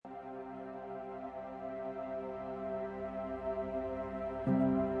Well,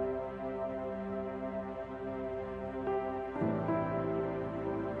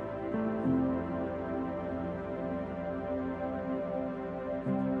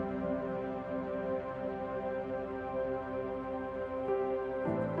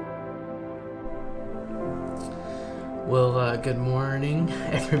 good morning,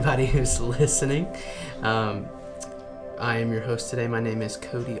 everybody who's listening. I am your host today. My name is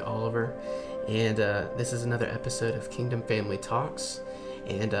Cody Oliver, and this is another episode of Kingdom Family Talks.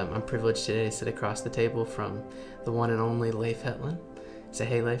 And I'm privileged today to sit across the table from the one and only Leif Hetland. Say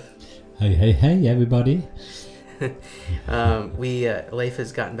hey, Leif. Hey, everybody. Leif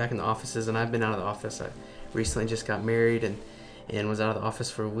has gotten back in the offices, and I've been out of the office. I recently just got married and was out of the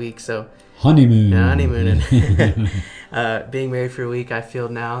office for a week. So Honeymooning. Being married for a week, I feel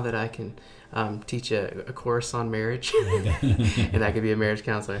now that I can teach a course on marriage, and I could be a marriage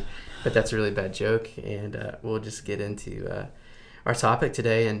counselor. But that's a really bad joke, and we'll just get into our topic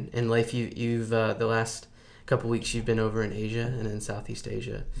today. And Leif, you've the last couple weeks you've been over in Asia and in Southeast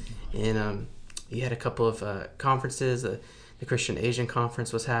Asia, and you had a couple of conferences. The Christian Asian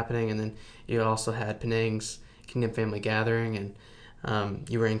Conference was happening, and then you also had Penang's Kingdom Family Gathering, and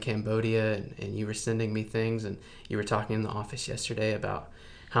you were in Cambodia, and you were sending me things, and you were talking in the office yesterday about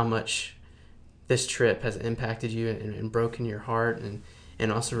how much this trip has impacted you and broken your heart, and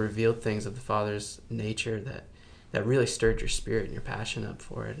also revealed things of the Father's nature that really stirred your spirit and your passion up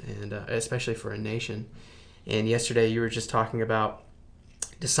for it, and especially for a nation. And yesterday you were just talking about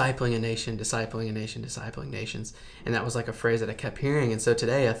discipling a nation, discipling nations, and that was like a phrase that I kept hearing. And so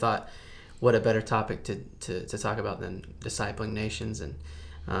today I thought, what a better topic to talk about than discipling nations. And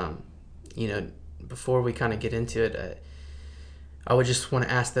before we kind of get into it, I would just want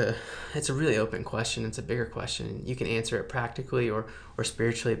to ask it's a really open question. It's a bigger question. You can answer it practically or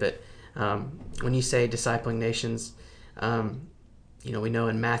spiritually, but when you say discipling nations, we know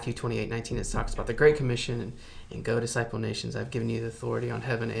in Matthew 28:19 it talks about the Great Commission and go disciple nations. I've given you the authority on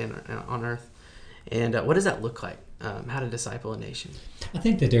heaven and on earth. And what does that look like? How to disciple a nation? I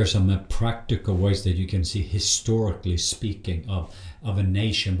think that there are some practical ways that you can see, historically speaking, of a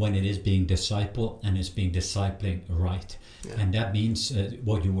nation when it is being discipled and is being discipling right. Yeah. And that means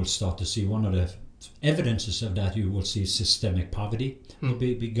what you will start to see, one of the evidences of that, you will see systemic poverty will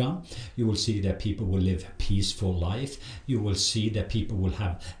be begun. You will see that people will live a peaceful life. You will see that people will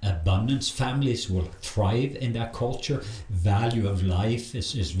have abundance. Families will thrive in that culture. Value of life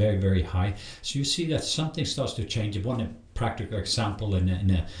is very, very high. So you see that something starts to change. One practical example, we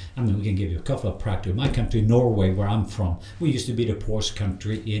can give you a couple of practical. My country, Norway, where I'm from, we used to be the poorest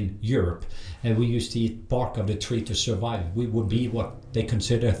country in Europe. And we used to eat bark of the tree to survive. We would be what they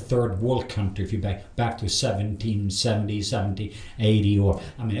consider a third world country if you back to 1770, 1780,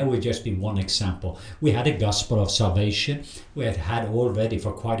 that would just be one example. We had a gospel of salvation. We had already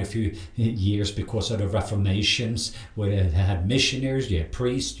for quite a few years because of the Reformations. We had missionaries, you had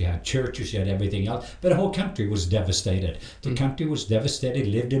priests, you had churches, you had everything else. But the whole country was devastated. The country was devastated,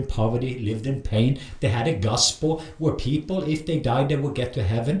 lived in poverty, lived in pain. They had a gospel where people, if they died, they would get to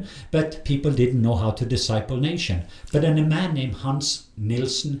heaven. But people didn't know how to disciple nation. But then a man named Hans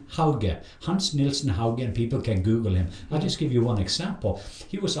Nielsen Hauge. Hans Nielsen Hauge, and people can Google him. I'll just give you one example.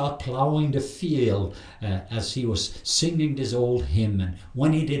 He was out plowing the field as he was singing this old hymn. And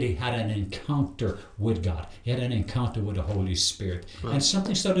when he did, he had an encounter with God. He had an encounter with the Holy Spirit. Wow. And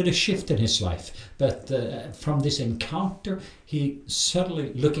something started to shift in his life. But from this encounter, he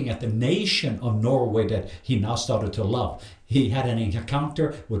suddenly, looking at the nation of Norway that he now started to love, he had an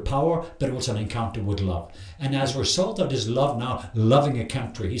encounter with power, but it was an encounter with love. And as a result of this love, now loving a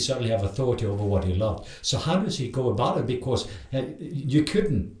country, he suddenly have authority over what he loved. So how does he go about it? Because you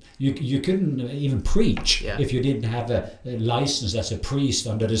couldn't even preach if you didn't have a license as a priest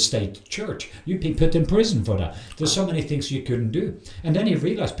under the state church. You'd be put in prison for that. There's so many things you couldn't do. And then he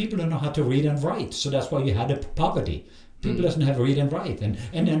realized people don't know how to read and write. So that's why you had a poverty. People doesn't have read and write. And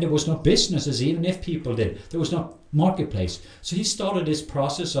then there was no businesses, even if people did. There was no marketplace. So he started this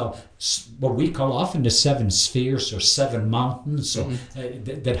process of what we call often the 7 spheres or 7 mountains. So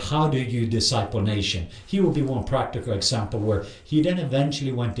that how do you disciple nation? He will be one practical example where he then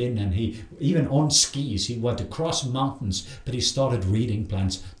eventually went in and he, even on skis, he went across mountains, but he started reading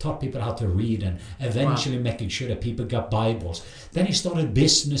plans, taught people how to read, and eventually making sure that people got Bibles. Then he started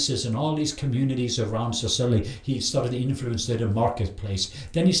businesses in all these communities around. So suddenly he started to influence the marketplace.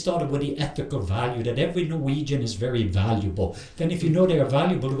 Then he started with the ethical value that every Norwegian is very valuable. Then if you know they are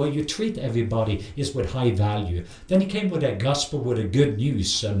valuable, the way you treat everybody is with high value. Then he came with a gospel, with a good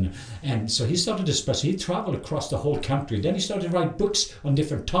news, and so he started to spread. So he traveled across the whole country. Then he started to write books on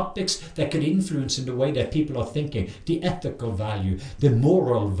different topics that could influence in the way that people are thinking, the ethical value, the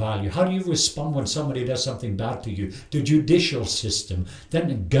moral value. How do you respond when somebody does something bad to you? The judicial system, then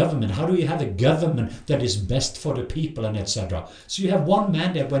the government. How do you have a government that is best for the people, and etc. So you have one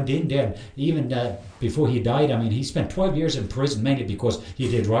man that went in there, and even before he died, I mean, he spent 12 years in prison, mainly because he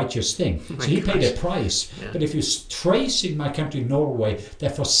did righteous thing. So he paid a price. Yeah. But if you're tracing my country, Norway,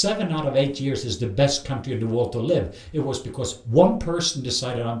 that for 7 out of 8 years is the best country in the world to live, it was because one person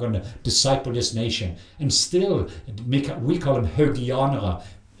decided, I'm going to disciple this nation. And still, we call him Haugianere,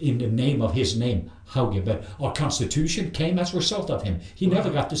 in the name of his name, Hauge. But our constitution came as a result of him. He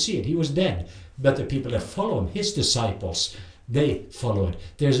never got to see it. He was dead. But the people that follow him, his disciples, they follow it.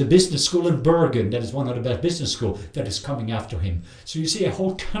 There's a business school in Bergen that is one of the best business schools that is coming after him. So you see a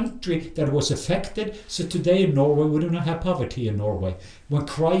whole country that was affected. So today in Norway, we do not have poverty in Norway. When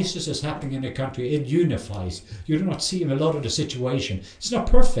crisis is happening in a country, it unifies. You do not see in a lot of the situation. It's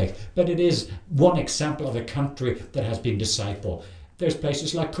not perfect, but it is one example of a country that has been discipled. There's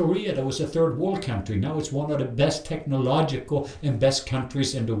places like Korea that was a third world country. Now it's one of the best technological and best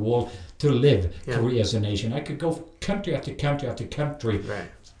countries in the world to live. Yeah. Korea as a nation. I could go country after country after country. Right.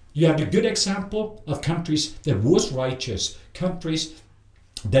 You have the good example of countries that was righteous, countries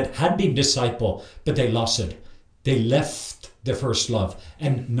that had been discipled, but they lost it. They left the first love.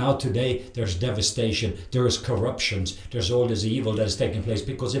 And now today there's devastation, there is corruptions, there's all this evil that is taking place.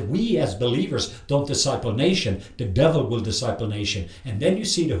 Because if we as believers don't disciple nation, the devil will disciple nation. And then you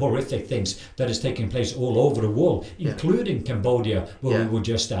see the horrific things that is taking place all over the world, including Cambodia, where we were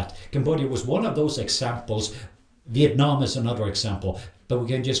just at. Cambodia was one of those examples. Vietnam is another example. But we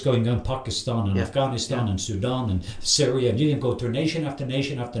can just go on Pakistan and Afghanistan and Sudan and Syria, and you can go to nation after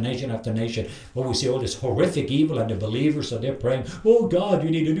nation after nation after nation, where we see all this horrific evil, and the believers are there praying, oh God, you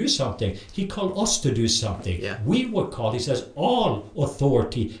need to do something. He called us to do something. Yeah. We were called, he says, all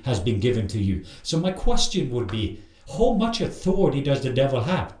authority has been given to you. So my question would be, how much authority does the devil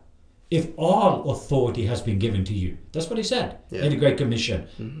have? If all authority has been given to you. That's what he said in the Great Commission.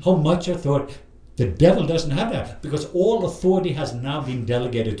 Mm-hmm. How much authority? The devil doesn't have that, because all authority has now been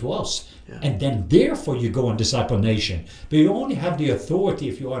delegated to us. Yeah. And then therefore you go and disciple nation. But you only have the authority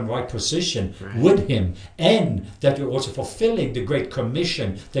if you are in right position with him, and that you're also fulfilling the Great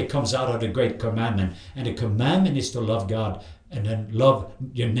Commission that comes out of the Great Commandment. And the commandment is to love God and then love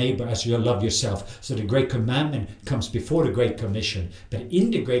your neighbor as you love yourself. So the Great Commandment comes before the Great Commission. But in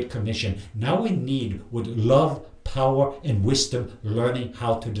the Great Commission, now we need with love, power and wisdom, learning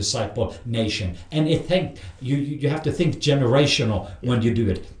how to disciple nation. And I think you have to think generational when you do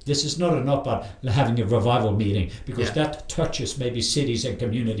it. This is not enough about having a revival meeting, because that touches maybe cities and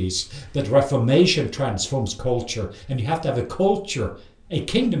communities. But Reformation transforms culture, and you have to have a culture, a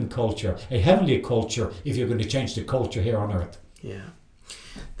kingdom culture, a heavenly culture, if you're going to change the culture here on earth. Yeah,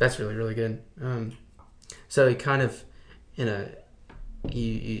 that's really, really good. So you kind of,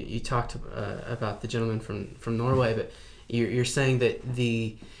 you talked about the gentleman from Norway, but you're saying that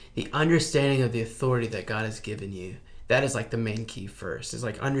the understanding of the authority that God has given you, that is like the main key first. Is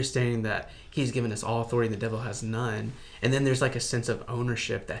like understanding that he's given us all authority and the devil has none. And then there's like a sense of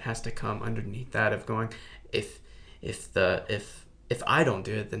ownership that has to come underneath that, of going, if I don't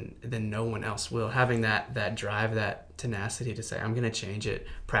do it, then no one else will. Having that drive, that tenacity to say, I'm going to change it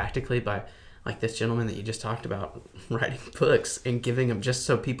practically by, like this gentleman that you just talked about, writing books and giving them just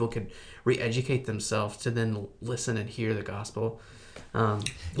so people could re-educate themselves to then listen and hear the gospel.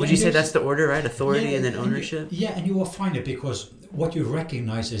 Would you say that's the order, right? Authority and then ownership? And you will find it, because what you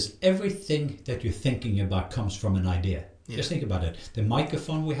recognize is everything that you're thinking about comes from an idea. Yeah. Just think about it. The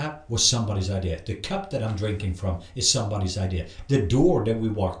microphone we have was somebody's idea. The cup that I'm drinking from is somebody's idea. The door that we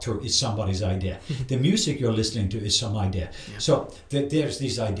walk through is somebody's idea. The music you're listening to is some idea. Yeah. So there's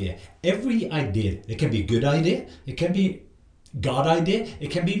this idea. Every idea, it can be a good idea, it can be God idea,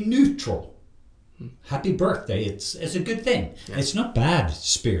 it can be neutral. Happy birthday, it's a good thing. Yeah. It's not bad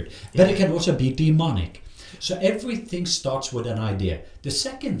spirit, but it can also be demonic. So everything starts with an idea. The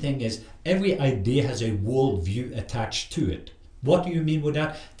second thing is every idea has a worldview attached to it. What do you mean with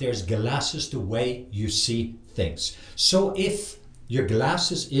that? There's glasses, the way you see things. So if your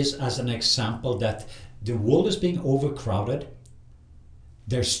glasses is, as an example, that the world is being overcrowded,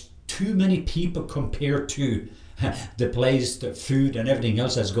 there's too many people compared to the place, the food and everything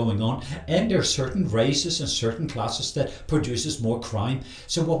else that's going on, and there are certain races and certain classes that produces more crime.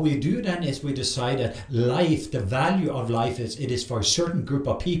 So what we do then is we decide that life, the value of life, it is for a certain group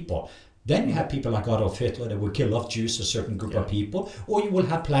of people. Then you have people like Adolf Hitler that will kill off Jews, a certain group Yeah. of people, or you will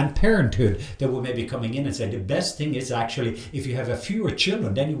have Planned Parenthood that will maybe coming in and say the best thing is actually if you have a fewer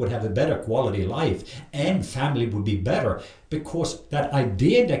children, then you would have a better quality life and family would be better, because that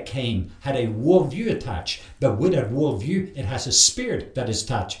idea that came had a worldview attached, but with that worldview it has a spirit that is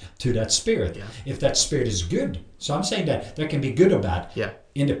attached to that spirit. Yeah. If that spirit is good, so I'm saying that there can be good or bad. Yeah.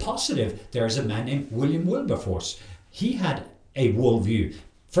 In the positive, there is a man named William Wilberforce. He had a worldview.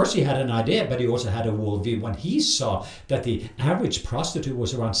 First he had an idea, but he also had a worldview. When he saw that the average prostitute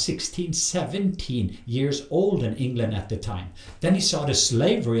was around 16, 17 years old in England at the time, then he saw the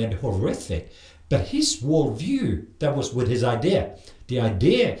slavery and the horrific. But his worldview, that was with his idea. The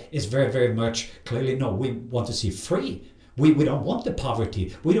idea is very, very much clearly, no, we want to see free. We don't want the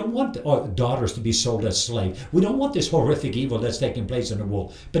poverty. We don't want our daughters to be sold as slaves. We don't want this horrific evil that's taking place in the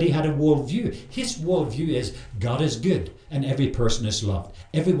world. But he had a worldview. His worldview is God is good and every person is loved.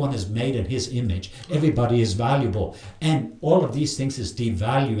 Everyone is made in his image. Everybody is valuable. And all of these things is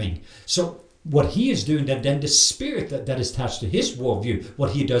devaluing. So what he is doing, that then the spirit that is attached to his worldview, what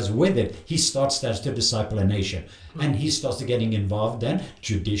he does with it, he starts to disciple a nation. And he starts to getting involved then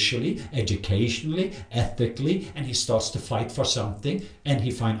judicially, educationally, ethically, and he starts to fight for something, and he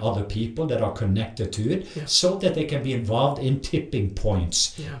finds other people that are connected to it, so that they can be involved in tipping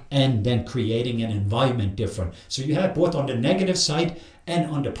points, and then creating an environment different. So you have both on the negative side and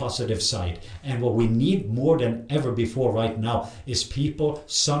on the positive side. And what we need more than ever before right now is people,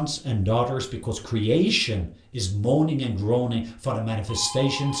 sons and daughters, because creation is moaning and groaning for the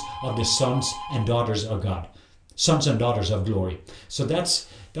manifestations of the sons and daughters of God. Sons and daughters of glory. So that's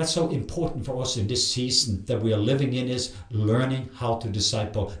so important for us in this season that we are living in, is learning how to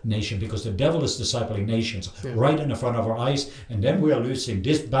disciple nation, because the devil is discipling nations right in the front of our eyes, and then we are losing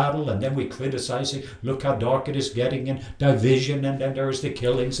this battle, and then we criticizing, look how dark it is getting, in division, and then there's the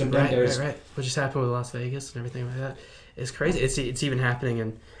killings, and then there's right. What just happened with Las Vegas and everything like that is crazy. It's even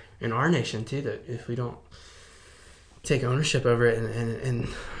happening in our nation too, that if we don't take ownership over it and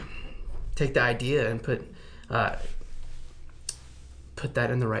take the idea and put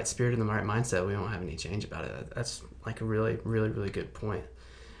that in the right spirit and the right mindset, we won't have any change about it. That's like a really, really, really good point.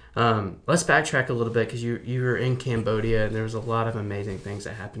 Let's backtrack a little bit, because you were in Cambodia, and there was a lot of amazing things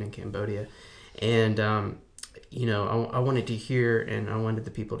that happened in Cambodia. And, I wanted to hear, and I wanted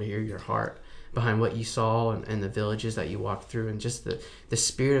the people to hear your heart behind what you saw and the villages that you walked through, and just the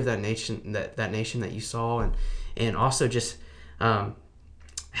spirit of that nation that you saw, and also just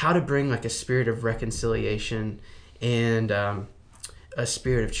how to bring like a spirit of reconciliation and a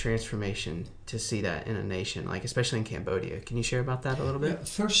spirit of transformation to see that in a nation, like especially in Cambodia. Can you share about that a little bit?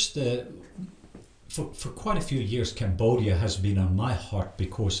 First, for quite a few years, Cambodia has been on my heart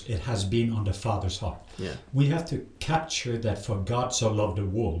because it has been on the Father's heart. Yeah. We have to capture that for God so loved the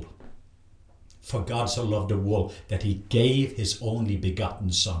world. For God so loved the world that he gave his only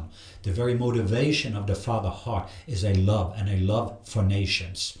begotten Son. The very motivation of the Father's heart is a love for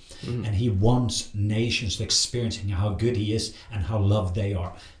nations. Mm-hmm. And he wants nations to experiencing how good he is and how loved they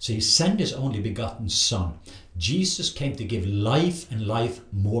are. So he sent his only begotten Son. Jesus came to give life, and life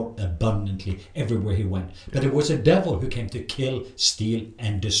more abundantly everywhere he went. But it was a devil who came to kill, steal,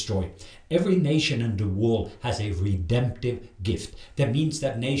 and destroy. Every nation in the world has a redemptive gift. That means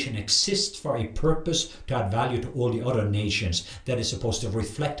that nation exists for a purpose to add value to all the other nations, that is supposed to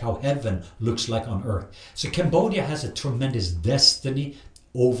reflect how heaven looks like on earth. So Cambodia has a tremendous destiny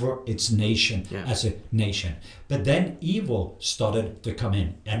over its nation as a nation. But then evil started to come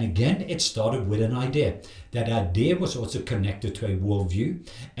in. And again, it started with an idea. That idea was also connected to a worldview.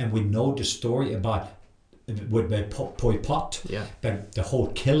 And we know the story about with Pol Pot, the whole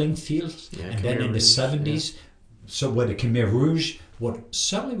killing fields. And Khmer then in the 70s, so with the Khmer Rouge, what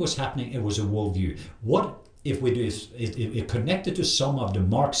suddenly was happening, it was a worldview. What if we do is it connected to some of the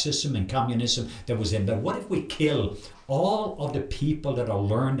Marxism and communism that was in, but what if we kill all of the people that are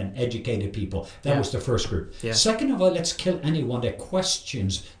learned and educated people? That was the first group. Second of all, let's kill anyone that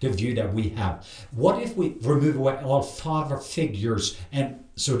questions the view that we have. What if we remove away all father figures, and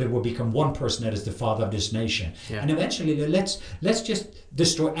so there will become one person that is the father of this nation? And eventually let's just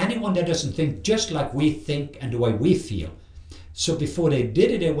destroy anyone that doesn't think just like we think and the way we feel. So before they did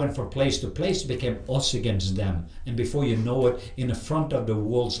it, they went from place to place. It became us against them. And before you know it, in the front of the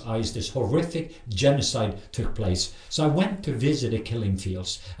world's eyes, this horrific genocide took place. So I went to visit the killing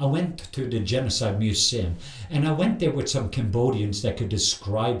fields. I went to the Genocide Museum. And I went there with some Cambodians that could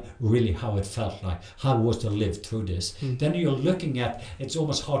describe really how it felt like, how it was to live through this. Then you're looking at, it's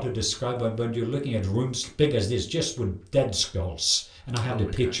almost hard to describe, but when you're looking at rooms big as this, just with dead skulls. And I have the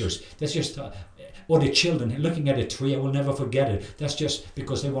pictures. That's just Or the children looking at a tree, I will never forget it. That's just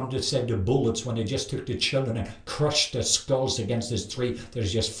because they wanted to save the bullets when they just took the children and crushed their skulls against this tree that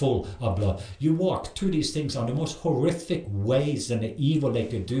is just full of blood. You walk through these things on the most horrific ways and the evil they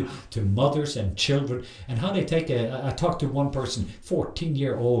could do to mothers and children, and how they take I talked to one person,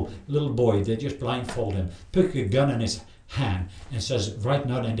 14-year-old little boy, they just blindfold him, put a gun in his hand and says right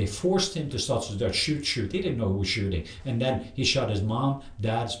now, and they forced him to start shoot. He didn't know who was shooting, and then he shot his mom,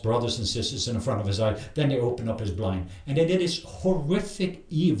 dad's, brothers and sisters in front of his eyes. Then they opened up his blind, and they did this horrific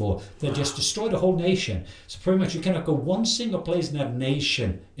evil that just destroyed the whole nation. So pretty much you cannot go one single place in that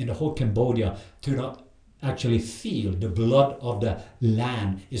nation, in the whole Cambodia, to not actually feel the blood of the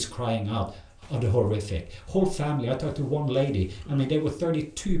land is crying out of the horrific. Whole family, I talked to one lady, I mean they were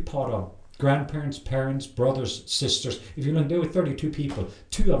 32 part of grandparents, parents, brothers, sisters. If you look, there were 32 people.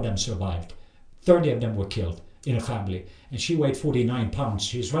 2 of them survived. 30 of them were killed in a family. And she weighed 49 pounds.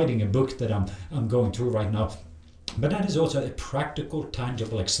 She's writing a book that I'm going through right now. But that is also a practical,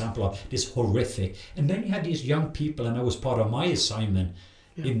 tangible example of this horrific. And then you had these young people, and I was part of my assignment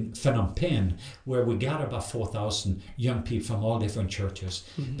in Phnom Penh, where we got about 4,000 young people from all different churches.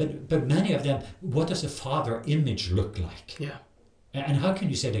 But many of them, what does a father image look like? Yeah. And how can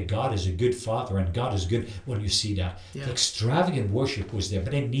you say that God is a good father and God is good when you see that? Yeah. The extravagant worship was there,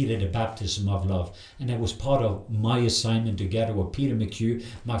 but they needed a baptism of love. And that was part of my assignment together with Peter McHugh,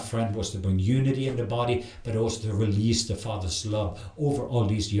 my friend, was to bring unity in the body, but also to release the Father's love over all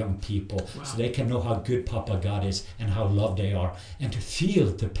these young people. Wow. So they can know how good Papa God is and how loved they are. And to feel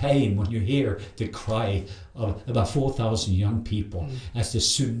the pain when you hear the cry of about 4,000 young people as the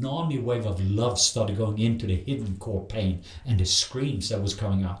tsunami wave of love started going into the hidden core pain and the screams that was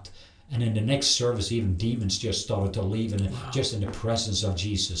coming out. And in the next service, even demons just started to leave, and just in the presence of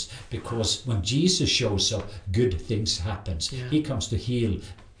Jesus. Because when Jesus shows up, good things happens. Yeah. He comes to heal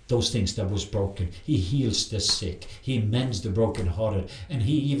those things that was broken. He heals the sick. He mends the brokenhearted. And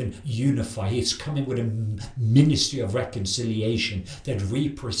he even unifies. He's coming with a ministry of reconciliation that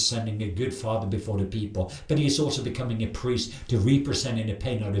representing a good father before the people. But he is also becoming a priest to representing the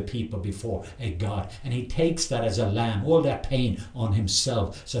pain of the people before a God. And he takes that as a lamb, all that pain on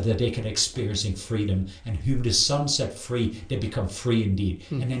himself, so that they can experiencing freedom. And whom the Son set free, they become free indeed.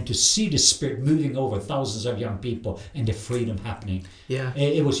 And then to see the Spirit moving over thousands of young people and the freedom happening. Yeah.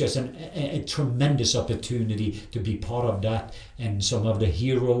 It was just a tremendous opportunity to be part of that, and some of the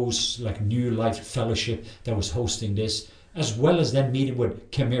heroes like New Life Fellowship that was hosting this, as well as then meeting with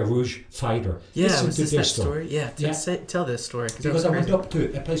Khmer Rouge fighter. Yeah, was this that story? Yeah, tell this story. Because I went up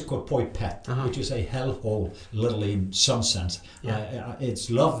to a place called Poi Pet, which is a hellhole, literally in some sense. Yeah. It's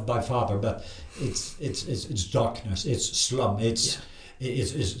loved by Father, but it's darkness, it's slum, it's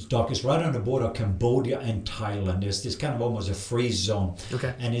dark. It's right on the border of Cambodia and Thailand. There's this kind of almost a freeze zone.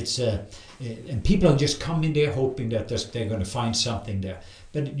 Okay. And it's and people are just coming there hoping that they're going to find something there.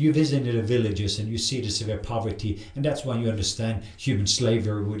 But you visit the villages and you see the severe poverty, and that's when you understand human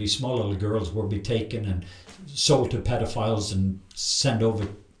slavery, where these small little girls will be taken and sold to pedophiles and sent over,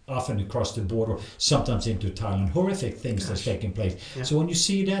 often across the border, sometimes into Thailand. Horrific things that's taking place. Yeah. So when you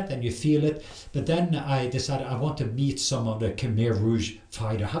see that and you feel it, but then I decided I want to meet some of the Khmer Rouge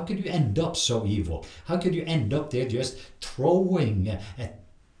fighter. How could you end up so evil? How could you end up there just throwing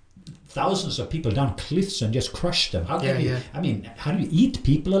thousands of people down cliffs and just crush them? How can you? I mean, how do you eat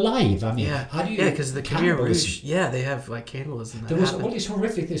people alive? I mean, how do you? Yeah, because the Khmer Rouge, they have like cannibalism. There was all these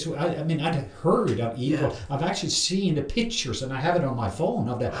horrific things. I mean, I'd heard of evil. Yeah. I've actually seen the pictures, and I have it on my phone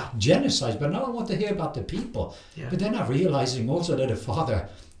of the genocides. But now I want to hear about the people. Yeah. But then I'm realizing also that the Father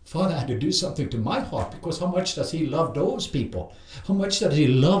had to do something to my heart, because how much does he love those people? How much does he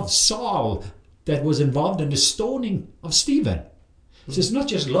love Saul, that was involved in the stoning of Stephen? So it's not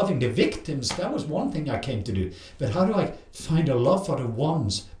just loving the victims. That was one thing I came to do. But how do I find a love for the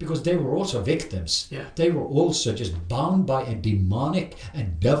ones? Because they were also victims. Yeah. They were also just bound by a demonic, a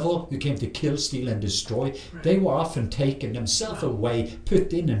devil who came to kill, steal, and destroy. Right. They were often taken themselves away,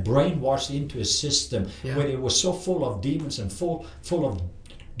 put in and brainwashed into a system where they were so full of demons and full of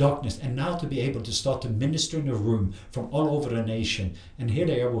darkness. And now to be able to start to minister in a room from all over the nation, and here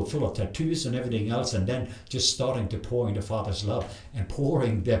they are full of tattoos and everything else, and then just starting to pouring the Father's love and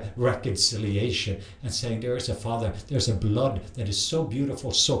pouring the reconciliation and saying there is a Father, there's a blood that is so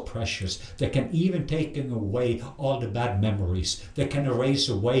beautiful, so precious, that can even take away all the bad memories, that can erase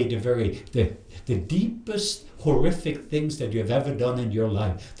away the deepest horrific things that you have ever done in your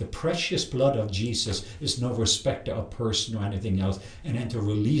life. The precious blood of Jesus is no respecter of person or anything else, and then to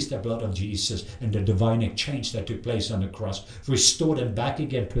release release the blood of Jesus and the divine exchange that took place on the cross. Restore them back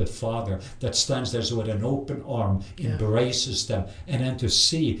again to a Father that stands there with an open arm, embraces them. And then to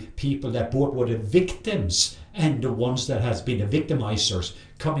see people that both were the victims and the ones that has been the victimizers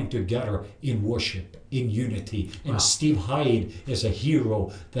coming together in worship, in unity. And Steve Hyde is a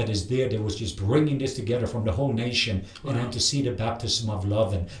hero that is there. That was just bringing this together from the whole nation. And then to see the baptism of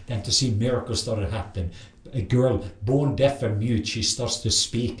love, and then to see miracles start to happen. A girl born deaf and mute, she starts to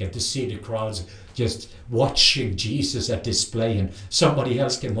speak, and to see the crowds just watching Jesus at display. And somebody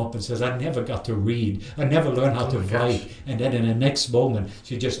else came up and says, I never got to read, I never learned how to write. And then in the next moment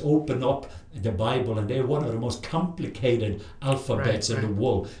she just opened up the Bible, and they're one of the most complicated alphabets in the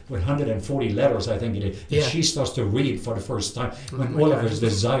world, with 140 letters, I think it is. And she starts to read for the first time when all of her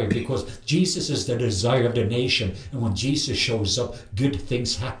desire, because Jesus is the desire of the nation. And when Jesus shows up, good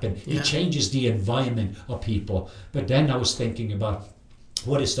things happen. He changes the environment of people. But then I was thinking about,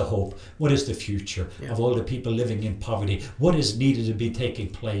 what is the hope? What is the future of all the people living in poverty? What is needed to be taking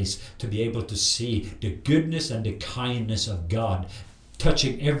place to be able to see the goodness and the kindness of God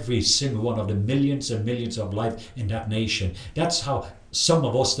touching every single one of the millions and millions of life in that nation? That's how some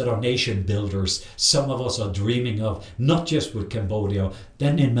of us that are nation builders, some of us are dreaming of, not just with Cambodia,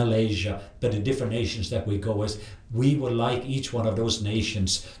 then in Malaysia, but the different nations that we go as. We would like each one of those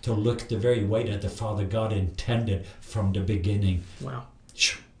nations to look the very way that the Father God intended from the beginning. Wow.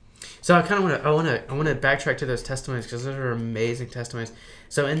 So I kind of want to backtrack to those testimonies, because those are amazing testimonies.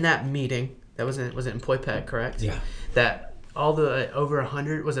 So in that meeting, was it in Poipet, correct? Yeah. That all the over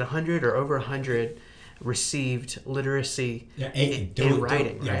 100, was it 100 or over 100 received literacy in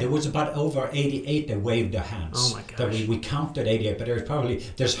writing, right? Yeah, there was about over 88 that waved their hands. Oh my gosh. We counted 88, but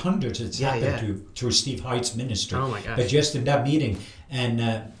there's hundreds that's happened through Steve Hyde's ministry. Oh my gosh. But just in that meeting, and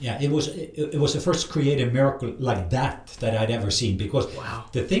it was the first creative miracle like that I'd ever seen, because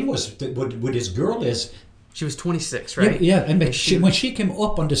the thing was with this girl is, she was 26, right? Yeah, and when she came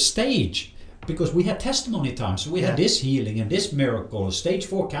up on the stage, because we had testimony time, so we had this healing and this miracle, stage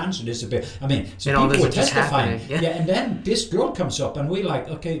 4 cancer disappeared. I mean, so and people were testifying. And then this girl comes up, and we're like,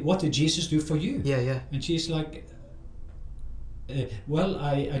 okay, what did Jesus do for you? And she's like, well,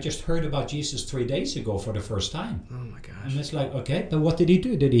 I just heard about Jesus 3 days ago for the first time. Oh my gosh. And it's like, okay, but what did he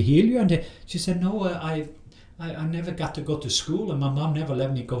do? Did he heal you? And she said, no, I never got to go to school, and my mom never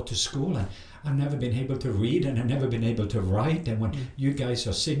let me go to school, and I've never been able to read, and I've never been able to write. And when you guys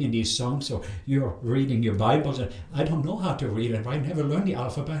are singing these songs, or you're reading your Bibles, and I don't know how to read and write. I never learned the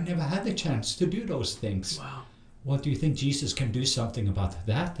alphabet. I never had the chance to do those things. Wow. What do you think? Jesus can do something about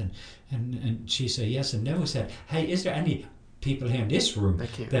that? And she said yes. And then we said, hey, is there any people here in this room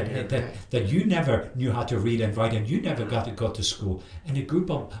that you never knew how to read and write, and you never got to go to school? And a group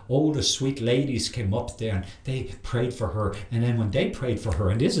of older sweet ladies came up there, and they prayed for her. And then when they prayed for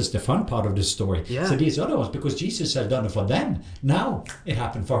her, and this is the fun part of the story, so these other ones, because Jesus had done it for them, now it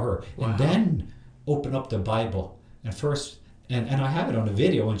happened for her. And then open up the Bible, and first, and I have it on the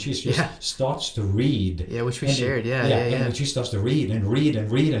video, and she just starts to read. Yeah, which we shared. And she starts to read and read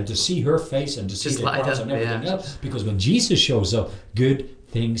and read, and to see her face, and to see the cross and everything else. Because when Jesus shows up, good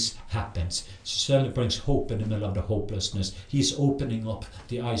things happens. So it brings hope in the middle of the hopelessness. He's opening up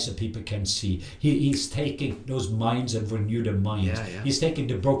the eyes that people can see. He's taking those minds and renew the minds. He's taking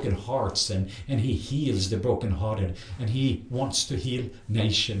the broken hearts, and he heals the brokenhearted. And he wants to heal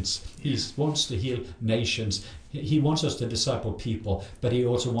nations. He wants to heal nations. He wants us to disciple people, but he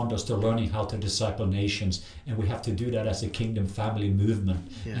also wants us to learning how to disciple nations. And we have to do that as a kingdom family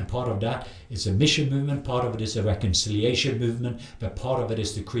movement. And part of that is a mission movement, part of it is a reconciliation movement, but part of it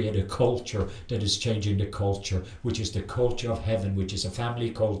is to create a culture that is changing the culture, which is the culture of heaven, which is a family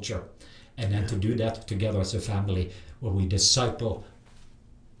culture. And then to do that together as a family, where we disciple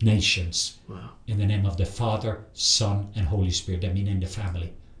nations in the name of the Father, Son, and Holy Spirit. I mean, in the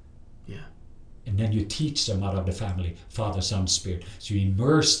family. And then you teach them out of the family, Father, Son, Spirit. So you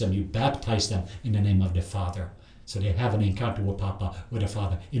immerse them, you baptize them in the name of the Father. So they have an encounter with Papa, with the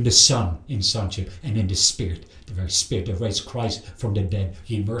Father, in the Son, in sonship, and in the Spirit, the very Spirit that raised Christ from the dead.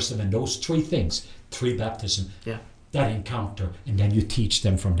 You immerse them in those 3 things, 3 baptism, that encounter, and then you teach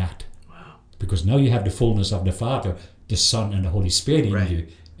them from that. Wow. Because now you have the fullness of the Father, the Son, and the Holy Spirit in you.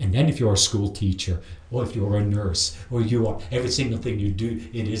 And then if you're a school teacher, or if you're a nurse, or you are, every single thing you do,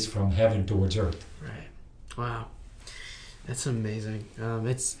 it is from heaven towards earth. Right. Wow. That's amazing.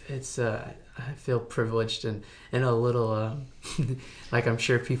 I feel privileged and a little, like I'm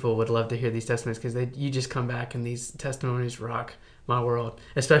sure people would love to hear these testimonies, because you just come back and these testimonies rock my world,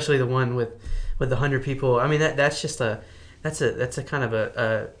 especially the one with the 100 people. I mean, that's a kind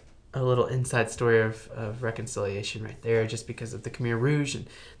of a little inside story of reconciliation right there, just because of the Khmer Rouge and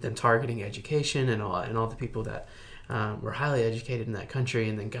them targeting education and all the people that were highly educated in that country,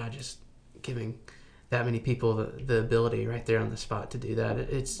 and then God just giving that many people the ability right there on the spot to do that.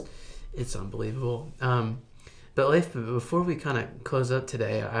 It's unbelievable. But Leif, before we kind of close up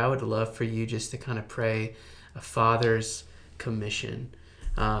today, I would love for you just to kind of pray a father's commission,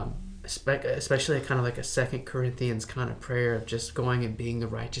 especially kind of like a 2 Corinthians kind of prayer of just going and being the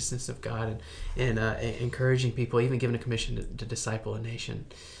righteousness of God, and encouraging people, even giving a commission to disciple a nation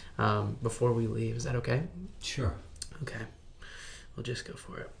before we leave. Is that okay? Sure. Okay. We'll just go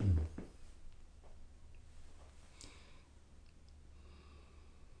for it.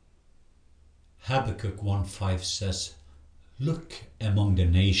 Habakkuk 1:5 says, "Look among the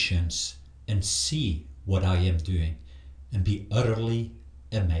nations and see what I am doing, and be utterly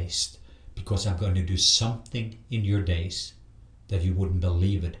amazed, because I'm going to do something in your days that you wouldn't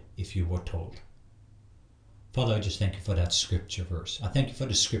believe it if you were told." Father, I just thank you for that scripture verse. I thank you for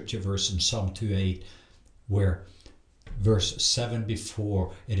the scripture verse in Psalm 2:8, where verse 7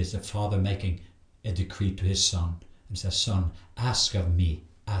 before, it is the father making a decree to his son and says, "Son, ask of me,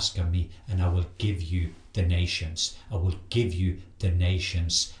 and I will give you the nations. I will give you the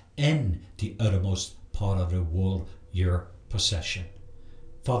nations and the uttermost part of the world, your possession."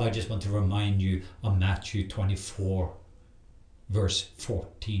 Father, I just want to remind you of Matthew 24, verse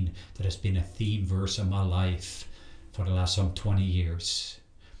 14, that has been a theme verse of my life for the last some 20 years.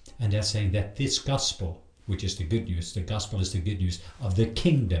 And they're saying that this gospel, which is the good news, the gospel is the good news of the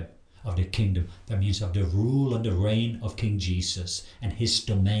kingdom. That means of the rule and the reign of King Jesus and his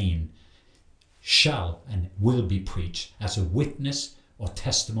domain, shall and will be preached as a witness or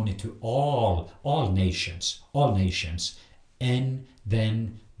testimony to all nations, and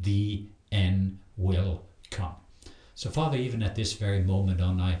then the end will come. So Father, even at this very moment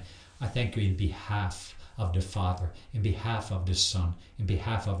on, I thank you in behalf of the Father, in behalf of the Son, in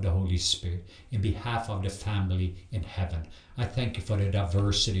behalf of the Holy Spirit, in behalf of the family in heaven. I thank you for the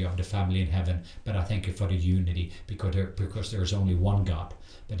diversity of the family in heaven, but I thank you for the unity, because there is only one God.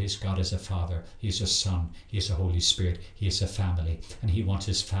 But his God is a Father, he is a Son, he is a Holy Spirit, he is a family, and he wants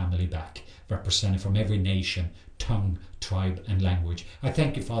his family back, represented from every nation, tongue, tribe, and language. I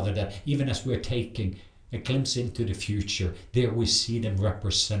thank you, Father, that even as we're taking a glimpse into the future, there we see them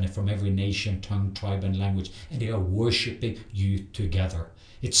represented from every nation, tongue, tribe, and language, and they are worshiping you together.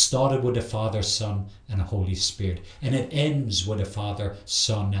 It started with the Father, Son, and the Holy Spirit, and it ends with the Father,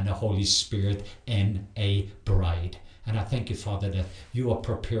 Son, and the Holy Spirit and a bride. And I thank you, Father, that you are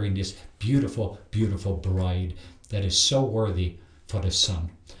preparing this beautiful, beautiful bride that is so worthy for the Son.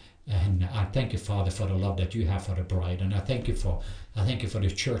 And I thank you, Father, for the love that you have for the bride. And I thank you for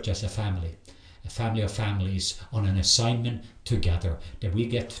the church as a family of families on an assignment together, that we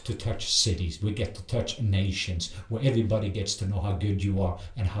get to touch cities, we get to touch nations, where everybody gets to know how good you are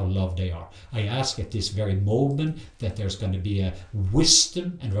and how loved they are. I ask at this very moment that there's going to be a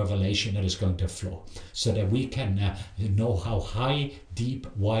wisdom and revelation that is going to flow, so that we can know how high, deep,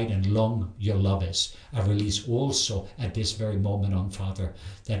 wide, and long your love is. I release also at this very moment on, Father,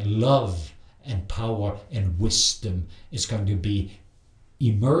 that love and power and wisdom is going to be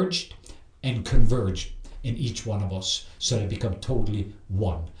emerged and converged in each one of us, so they become totally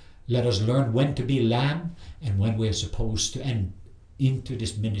one. Let us learn when to be lamb and when we are supposed to enter into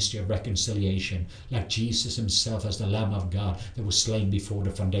this ministry of reconciliation, like Jesus himself as the Lamb of God that was slain before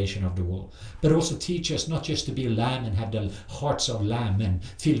the foundation of the world. But also teach us not just to be lamb and have the hearts of lamb and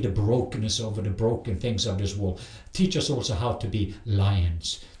feel the brokenness over the broken things of this world. Teach us also how to be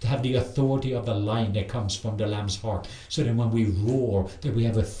lions, to have the authority of a lion that comes from the lamb's heart, so that when we roar, that we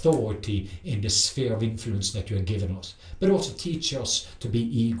have authority in the sphere of influence that you have given us. But also teach us to be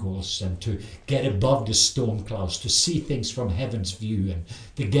eagles and to get above the storm clouds, to see things from heaven's view, and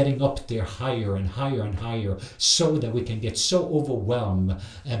the getting up there higher and higher and higher, so that we can get so overwhelmed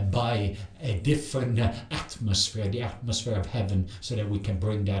by a different atmosphere, the atmosphere of heaven, so that we can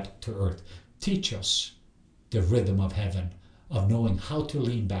bring that to earth. Teach us the rhythm of heaven, of knowing how to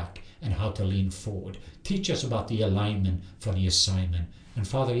lean back and how to lean forward. Teach us about the alignment for the assignment. And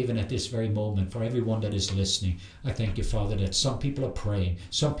Father, even at this very moment, for everyone that is listening, I thank you, Father, that some people are praying,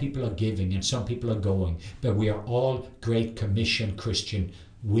 some people are giving, and some people are going. But we are all Great Commission Christian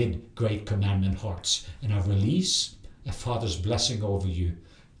with Great Commandment hearts. And I release a Father's blessing over you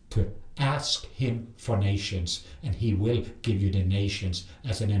to ask him for nations, and he will give you the nations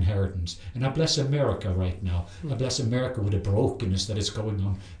as an inheritance. And I bless America right now. I bless America with the brokenness that is going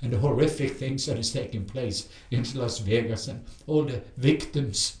on and the horrific things that is taking place in Las Vegas and all the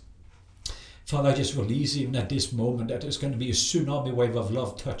victims. Father, I just release even at this moment that there's going to be a tsunami wave of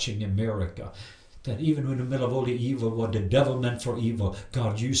love touching America. That even in the middle of all the evil, what the devil meant for evil,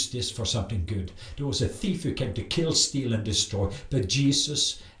 God used this for something good. There was a thief who came to kill, steal, and destroy. But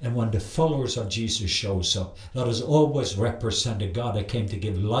Jesus, and when the followers of Jesus shows up, that is always represent a God that came to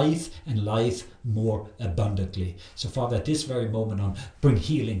give life and life more abundantly. So Father, at this very moment on, bring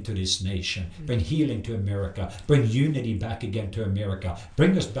healing to this nation, bring healing to America, bring unity back again to America,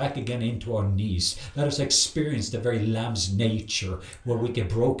 bring us back again into our knees. Let us experience the very Lamb's nature, where we get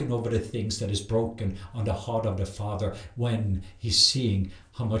broken over the things that is broken on the heart of the Father when he's seeing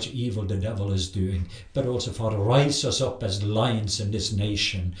how much evil the devil is doing. But also, Father, rise us up as lions in this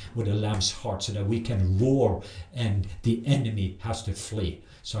nation with a lamb's heart, so that we can roar and the enemy has to flee.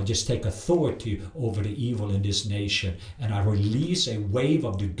 So I just take authority over the evil in this nation, and I release a wave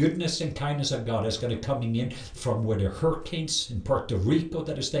of the goodness and kindness of God that's going to coming in from where the hurricanes in Puerto Rico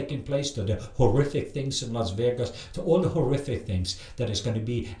that is taking place, to the horrific things in Las Vegas, to all the horrific things, that is going to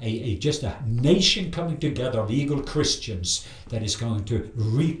be just a nation coming together of eagle Christians that is going to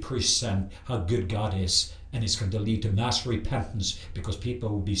represent how good God is. And it's going to lead to mass repentance, because people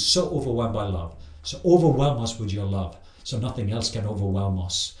will be so overwhelmed by love. So overwhelm us with your love, so nothing else can overwhelm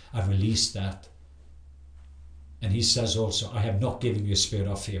us. I release that. And he says also, I have not given you a spirit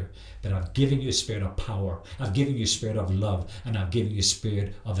of fear, but I've given you a spirit of power. I've given you a spirit of love, and I've given you a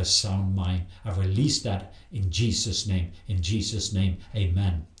spirit of a sound mind. I've released that in Jesus' name. In Jesus' name,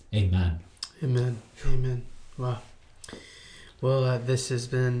 amen. Amen. Amen. Amen. Wow. Well, this has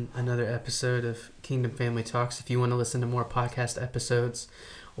been another episode of Kingdom Family Talks. If you want to listen to more podcast episodes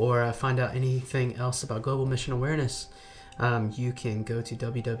or find out anything else about Global Mission Awareness, you can go to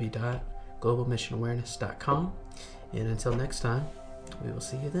www.globalmissionawareness.com. And until next time, we will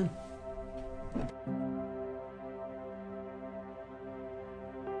see you then.